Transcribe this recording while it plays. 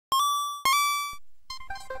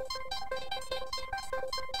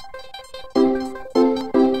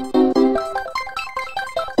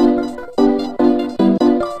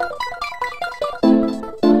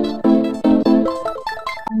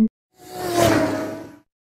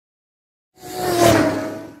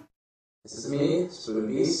This is me, Spoon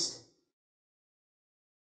Beast.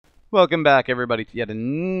 Welcome back, everybody, to yet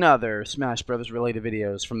another Smash Brothers related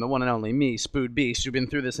videos from the one and only me, Spoon Beast. You've been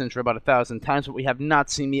through this intro about 1,000 times, but we have not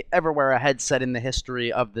seen me ever wear a headset in the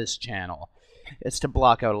history of this channel. It's to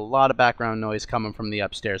block out a lot of background noise coming from the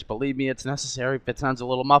upstairs. Believe me, it's necessary. If it sounds a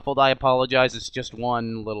little muffled, I apologize. It's just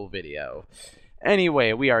one little video.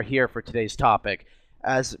 Anyway, we are here for today's topic.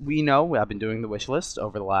 As we know, I've been doing the wish list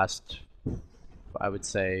over the last, I would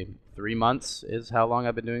say, 3 months is how long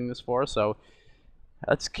I've been doing this for, so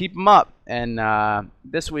let's keep them up. And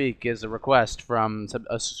this week is a request from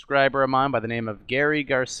a subscriber of mine by the name of Gary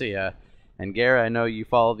Garcia. And Gary, I know you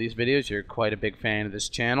follow these videos. You're quite a big fan of this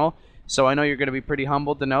channel. So I know you're going to be pretty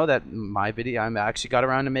humbled to know that my video, I actually got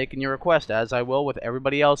around to making your request, as I will with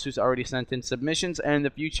everybody else who's already sent in submissions, and in the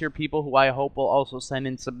future people who I hope will also send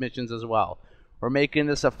in submissions as well. We're making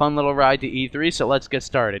this a fun little ride to E3, so let's get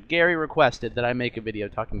started. Gary requested that I make a video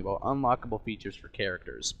talking about unlockable features for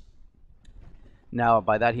characters. Now,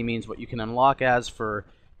 by that he means what you can unlock as for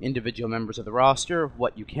individual members of the roster,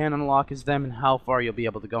 what you can unlock as them, and how far you'll be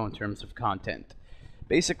able to go in terms of content.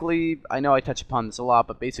 Basically, I know I touch upon this a lot,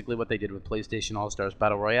 but basically what they did with PlayStation All-Stars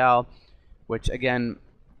Battle Royale, which, again,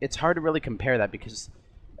 it's hard to really compare that because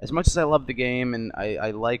as much as I love the game and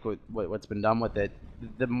I like what's been done with it,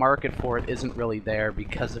 the market for it isn't really there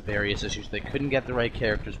because of various issues. They couldn't get the right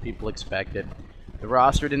characters people expected. The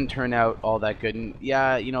roster didn't turn out all that good, and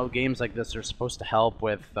yeah, you know, games like this are supposed to help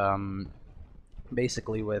with,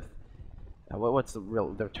 basically with, what's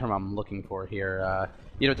the term I'm looking for here?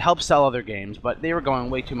 You know, to help sell other games, but they were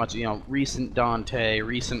going way too much, you know, recent Dante,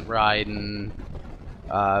 recent Raiden,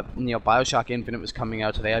 you know, Bioshock Infinite was coming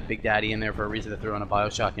out, so they had Big Daddy in there for a reason to throw in a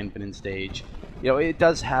Bioshock Infinite stage. You know, it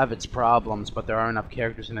does have its problems, but there are enough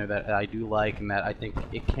characters in there that I do like, and that I think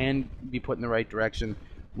it can be put in the right direction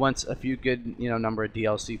once a few good, you know, number of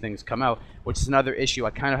DLC things come out, which is another issue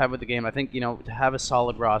I kind of have with the game. I think, you know, to have a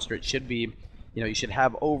solid roster, it should be, you know, you should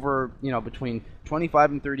have over, you know, between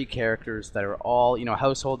 25 and 30 characters that are all, you know,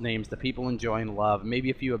 household names that people enjoy and love, maybe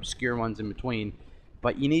a few obscure ones in between.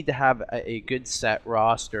 But you need to have a good set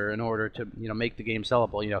roster in order to, you know, make the game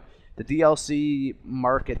sellable. You know, the DLC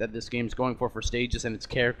market that this game's going for stages and its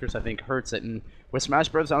characters, I think, hurts it. And with Smash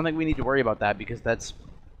Bros., I don't think we need to worry about that because that's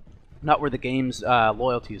not where the game's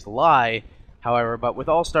loyalties lie. However, but with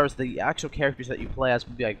All-Stars, the actual characters that you play as,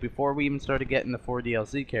 like before we even started getting the 4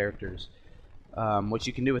 DLC characters, what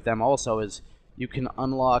you can do with them also is you can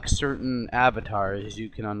unlock certain avatars, you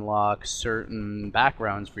can unlock certain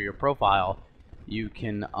backgrounds for your profile, you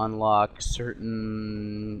can unlock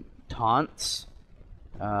certain taunts,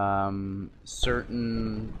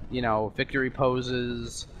 certain, you know, victory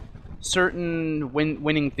poses, certain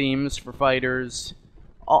winning themes for fighters,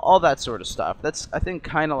 all that sort of stuff. That's, I think,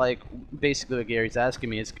 kind of like basically what Gary's asking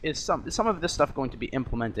me is some of this stuff going to be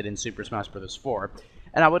implemented in Super Smash Bros. 4?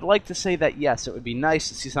 And I would like to say that yes, it would be nice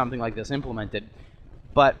to see something like this implemented,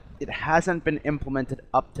 but it hasn't been implemented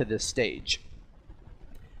up to this stage.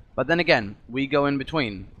 But then again, we go in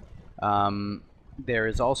between. There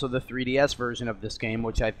is also the 3DS version of this game,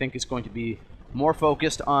 which I think is going to be more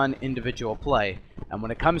focused on individual play. And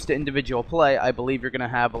when it comes to individual play, I believe you're going to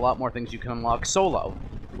have a lot more things you can unlock solo,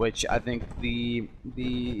 which I think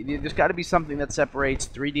there's got to be something that separates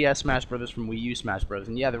 3DS Smash Bros. From Wii U Smash Bros.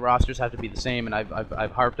 And yeah, the rosters have to be the same, and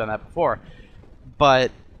I've harped on that before.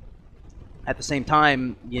 But at the same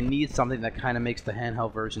time, you need something that kind of makes the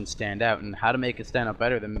handheld version stand out. And how to make it stand out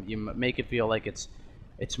better than you make it feel like it's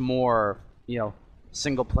more, you know,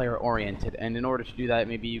 single player oriented. And in order to do that,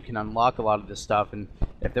 maybe you can unlock a lot of this stuff, and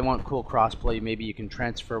if they want cool crossplay, maybe you can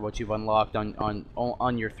transfer what you've unlocked on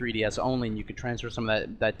your 3DS only, and you could transfer some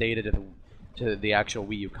of that data to the actual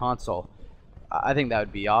Wii U console. I think that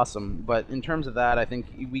would be awesome. But in terms of that, I think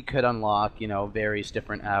we could unlock, you know, various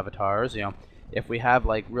different avatars. You know, if we have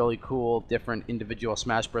like really cool different individual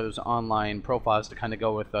Smash Bros. Online profiles to kind of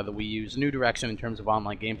go with the Wii U's new direction in terms of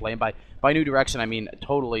online gameplay. And by new direction, I mean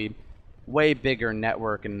totally way bigger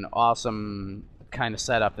network and awesome kind of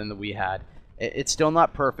setup than the Wii had. It's still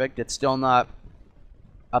not perfect. It's still not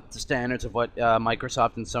up to standards of what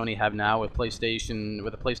Microsoft and Sony have now with PlayStation,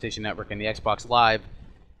 with the PlayStation Network and the Xbox Live,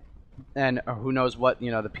 and who knows what,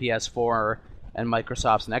 you know, the PS4 and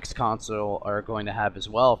Microsoft's next console are going to have as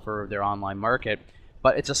well for their online market.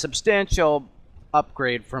 But it's a substantial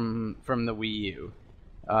upgrade from the Wii U.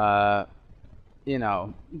 you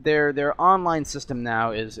know, their online system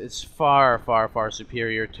now is far far far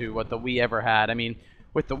superior to what the Wii ever had. I mean,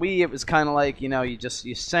 with the Wii, it was kind of like, you know, you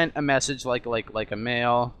sent a message like a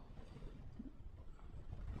mail,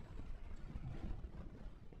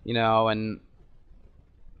 you know, and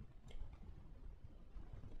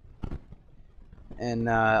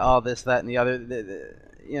all this, that, and the other.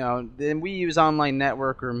 You know, then we use Online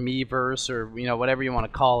Network or Miiverse or, you know, whatever you want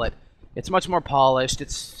to call it. It's much more polished.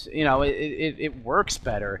 It's, you know, it works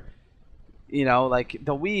better. You know, like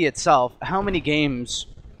the Wii itself. How many games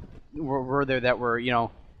were there that were, you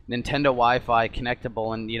know, Nintendo Wi-Fi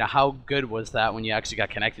connectable, and, you know, how good was that when you actually got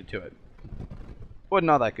connected to it? Wasn't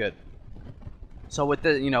all that good. So with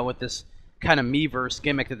the, you know, with this kind of Miiverse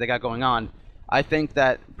gimmick that they got going on, I think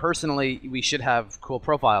that personally we should have cool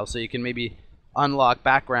profiles, so you can maybe unlock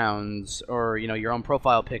backgrounds or, you know, your own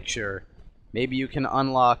profile picture. Maybe you can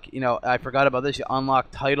unlock, you know, I forgot about this, you unlock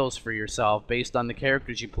titles for yourself based on the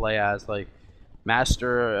characters you play as, like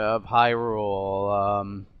Master of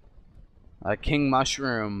Hyrule, King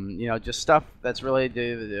Mushroom, you know, just stuff that's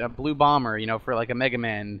related to Blue Bomber, you know, for like a Mega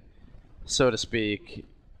Man, so to speak.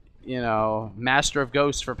 You know, Master of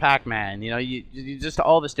Ghosts for Pac-Man. You know, you just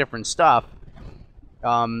all this different stuff.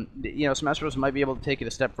 You know, Smash Bros. Might be able to take it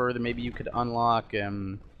a step further. Maybe you could unlock,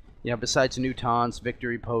 you know, besides new taunts,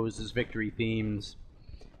 victory poses, victory themes,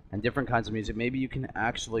 and different kinds of music, maybe you can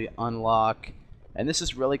actually unlock, and this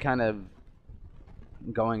is really kind of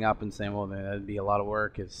going up and saying, well, that'd be a lot of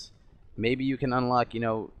work, is maybe you can unlock, you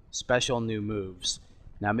know, special new moves.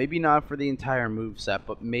 Now, maybe not for the entire move set,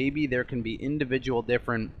 but maybe there can be individual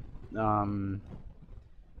different,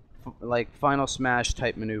 like Final Smash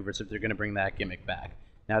type maneuvers if they're going to bring that gimmick back.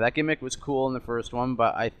 Now, that gimmick was cool in the first one,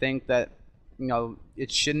 but I think that, you know,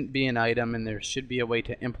 it shouldn't be an item, and there should be a way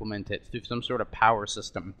to implement it through some sort of power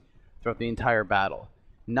system throughout the entire battle.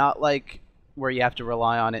 Not like where you have to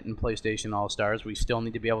rely on it in PlayStation All-Stars. We still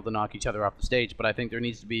need to be able to knock each other off the stage, but I think there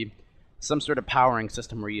needs to be some sort of powering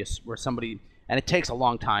system where somebody, and it takes a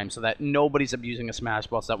long time, so that nobody's abusing a Smash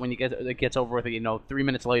Ball, so that when it gets over with, you know, 3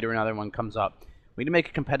 minutes later another one comes up. We need to make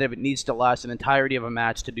it competitive. It needs to last an entirety of a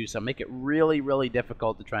match to do so. Make it really, really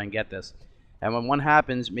difficult to try and get this. And when one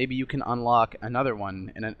happens, maybe you can unlock another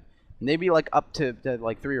one, and maybe like up to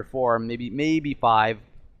like 3 or 4, maybe 5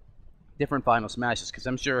 different Final Smashes, because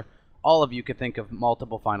I'm sure all of you could think of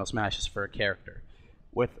multiple Final Smashes for a character.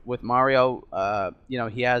 With Mario, you know,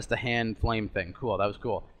 he has the hand flame thing. Cool, that was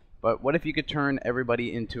cool. But what if you could turn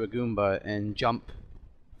everybody into a Goomba and jump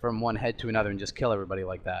from one head to another and just kill everybody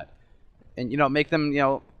like that? And, you know, make them, you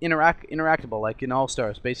know, interactable, like in All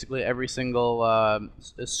Stars. Basically, every single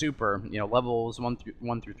super, you know, levels 1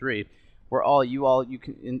 through 3, where you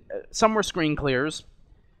can. Some were screen clears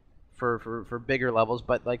for bigger levels,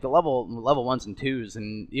 but like the level 1s and 2s,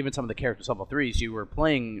 and even some of the characters level 3s, you were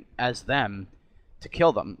playing as them to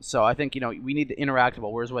kill them. So I think, you know, we need the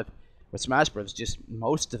interactable. Whereas with Smash Bros., just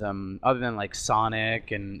most of them, other than like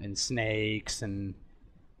Sonic and Snakes and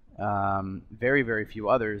very, very few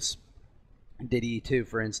others, Diddy too,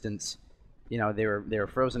 for instance, you know, they were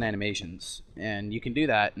frozen animations, and you can do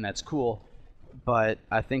that, and that's cool. But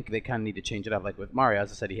I think they kind of need to change it up. Like with Mario,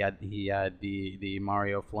 as I said, he had the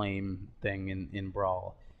Mario Flame thing in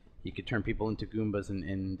Brawl. He could turn people into Goombas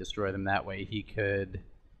and destroy them that way. He could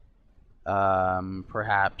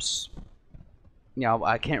perhaps, you know,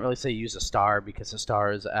 I can't really say use a star, because a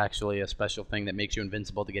star is actually a special thing that makes you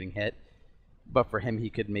invincible to getting hit. But for him,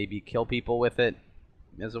 he could maybe kill people with it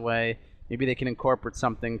as a way. Maybe they can incorporate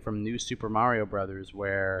something from New Super Mario Brothers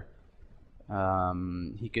where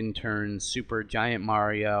he can turn Super Giant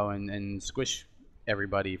Mario and squish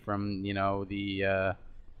everybody from, you know, the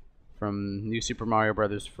from New Super Mario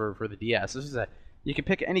Brothers for the DS. This is you can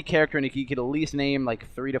pick any character, and you could at least name like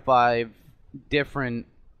 3 to 5 different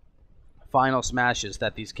Final Smashes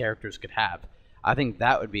that these characters could have. I think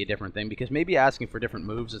that would be a different thing, because maybe asking for different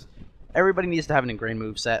moves is, everybody needs to have an ingrained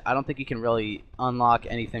move set. I don't think you can really unlock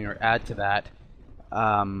anything or add to that.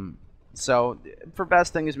 So for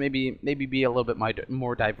best thing is maybe be a little bit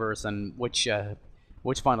more diverse on which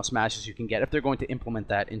Final Smashes you can get, if they're going to implement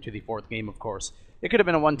that into the 4th game, of course. It could have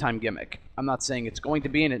been a one-time gimmick. I'm not saying it's going to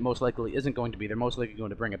be, and it most likely isn't going to be. They're most likely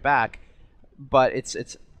going to bring it back, but it's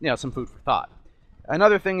you know, some food for thought.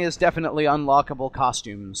 Another thing is definitely unlockable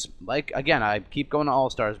costumes. Like, again, I keep going to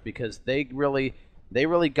All-Stars because they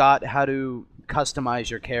really got how to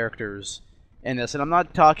customize your characters in this. And I'm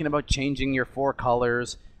not talking about changing your 4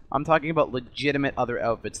 colors. I'm talking about legitimate other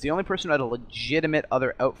outfits. The only person who had a legitimate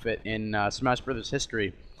other outfit in Smash Bros.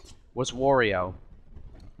 History was Wario.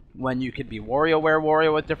 When you could be WarioWare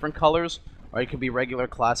Wario with different colors, or he could be regular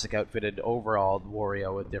classic outfitted overall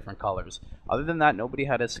Wario with different colors. Other than that, nobody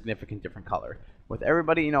had a significant different color. With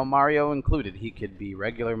everybody, you know, Mario included, he could be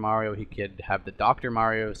regular Mario, he could have the Dr.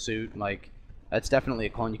 Mario suit, like, that's definitely a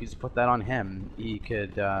clone. You could just put that on him. He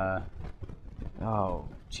could, oh,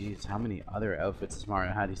 jeez, how many other outfits has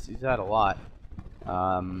Mario had? He's had a lot.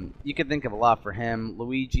 You could think of a lot for him.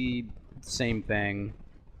 Luigi, same thing.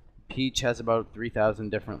 Peach has about 3,000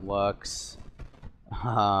 different looks.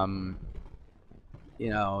 You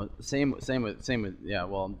know, same with yeah.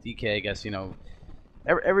 Well, DK, I guess, you know,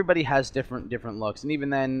 everybody has different looks, and even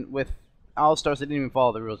then with All Stars, they didn't even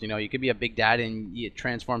follow the rules. You know, you could be a big dad and it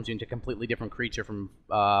transforms you into a completely different creature from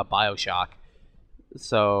BioShock.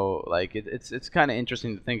 So like it's kind of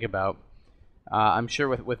interesting to think about. I'm sure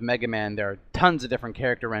with Mega Man there are tons of different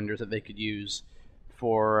character renders that they could use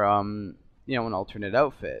for you know, an alternate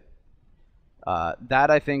outfit. That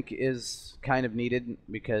I think is kind of needed,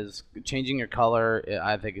 because changing your color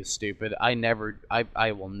I think is stupid. I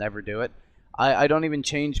will never do it. I don't even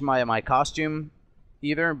change my costume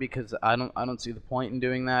either, because I don't see the point in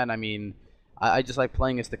doing that. I mean, I just like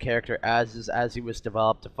playing as the character as he was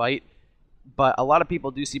developed to fight. But a lot of people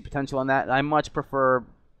do see potential in that, and I much prefer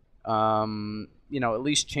you know, at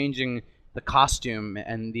least changing the costume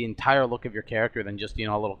and the entire look of your character than just, you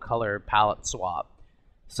know, a little color palette swap.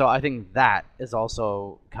 So I think that is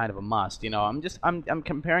also kind of a must. You know, I'm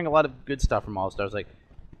comparing a lot of good stuff from All Stars. Like,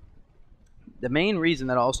 the main reason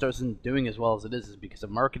that All Stars isn't doing as well as it is because of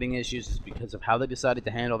marketing issues, is because of how they decided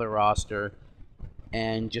to handle their roster,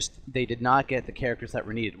 and just they did not get the characters that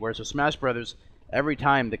were needed. Whereas with Smash Brothers, every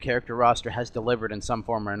time the character roster has delivered in some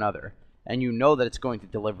form or another, and you know that it's going to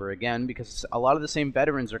deliver again, because a lot of the same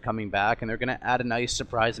veterans are coming back, and they're going to add a nice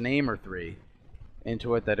surprise name or three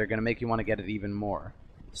into it that are going to make you want to get it even more.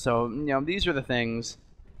 So, you know, these are the things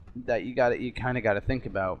that you kind of got to think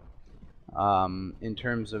about in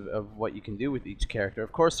terms of what you can do with each character.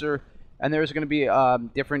 Of course, there's going to be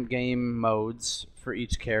different game modes for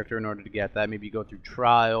each character in order to get that. Maybe you go through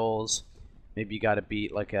trials. Maybe you got to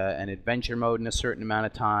beat like an adventure mode in a certain amount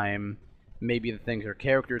of time. Maybe the things are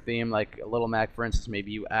character themed, like Little Mac, for instance.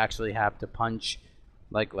 Maybe you actually have to punch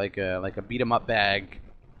like a beat 'em up bag,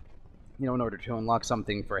 you know, in order to unlock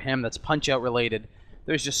something for him that's punch out related.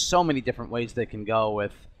 There's just so many different ways they can go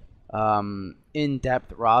with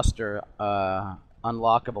in-depth roster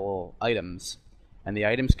unlockable items, and the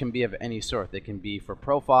items can be of any sort. They can be for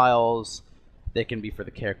profiles, they can be for the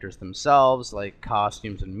characters themselves, like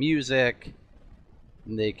costumes and music.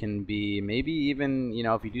 They can be maybe even, you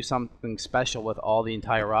know, if you do something special with all the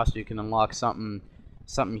entire roster, you can unlock something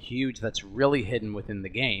huge that's really hidden within the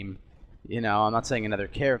game. You know, I'm not saying another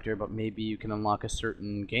character, but maybe you can unlock a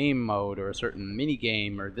certain game mode or a certain mini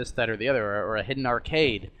game or this, that, or the other, or a hidden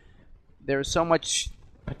arcade. There's so much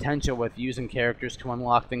potential with using characters to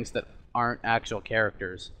unlock things that aren't actual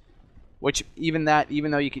characters. Which even though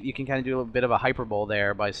you can kind of do a little bit of a hyperbole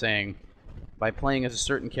there by saying, by playing as a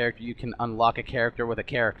certain character, you can unlock a character with a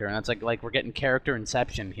character, and that's like we're getting character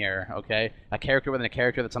inception here, okay? A character within a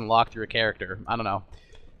character that's unlocked through a character. I don't know,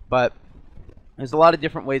 but there's a lot of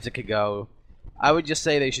different ways it could go. I would just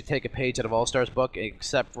say they should take a page out of All Stars' book,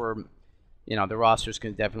 except for, you know, the roster's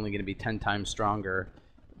definitely going to be 10 times stronger.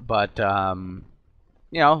 But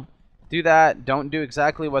you know, do that. Don't do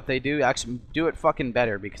exactly what they do. Actually, do it fucking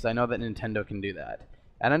better, because I know that Nintendo can do that,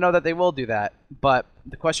 and I know that they will do that. But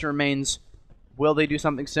the question remains: will they do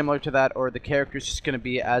something similar to that, or are the characters just going to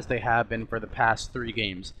be as they have been for the past 3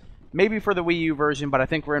 games? Maybe for the Wii U version, but I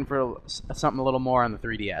think we're in for something a little more on the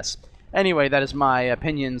 3DS. Anyway, that is my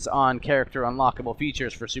opinions on character unlockable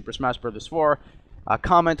features for Super Smash Bros. 4.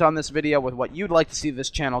 Comment on this video with what you'd like to see this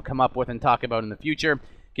channel come up with and talk about in the future.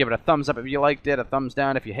 Give it a thumbs up if you liked it, a thumbs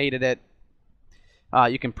down if you hated it.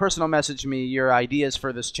 You can personal message me your ideas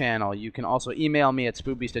for this channel. You can also email me at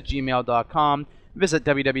spoodbeast@gmail.com. Visit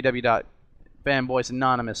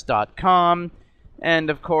www.fanboysanonymous.com. And,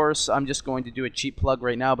 of course, I'm just going to do a cheap plug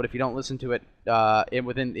right now, but if you don't listen to it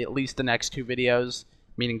within at least the next 2 videos,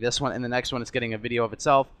 meaning this one and the next one is getting a video of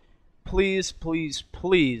itself, please, please,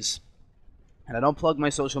 please, and I don't plug my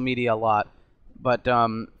social media a lot, but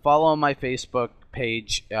follow my Facebook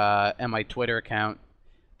page and my Twitter account.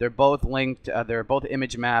 They're both linked, they're both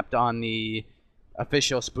image mapped on the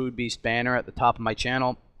official Spood Beast banner at the top of my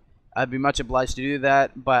channel. I'd be much obliged to do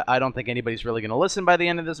that, but I don't think anybody's really going to listen by the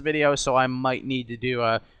end of this video, so I might need to do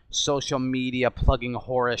a social media plugging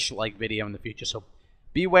whorish-like video in the future. So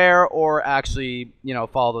beware, or actually, you know,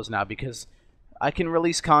 follow those now, because I can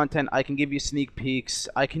release content, I can give you sneak peeks,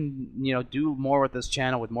 I can, you know, do more with this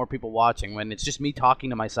channel with more people watching. When it's just me talking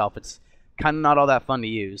to myself, it's kind of not all that fun to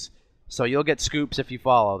use. So you'll get scoops if you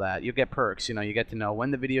follow that. You'll get perks. You know, you get to know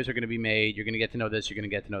when the videos are going to be made. You're going to get to know this. You're going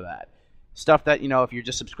to get to know that. Stuff that, you know, if you're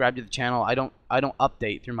just subscribed to the channel, I don't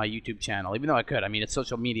update through my YouTube channel, even though I could. I mean, it's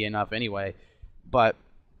social media enough anyway. But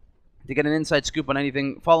to get an inside scoop on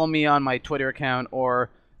anything, follow me on my Twitter account or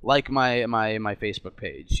like my Facebook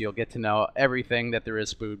page. You'll get to know everything that there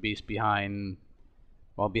is Spood Beast behind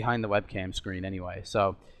the webcam screen anyway.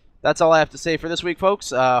 So that's all I have to say for this week,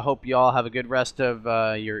 folks. Hope you all have a good rest of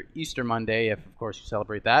your Easter Monday, if of course you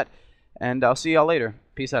celebrate that. And I'll see y'all later.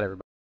 Peace out, everybody.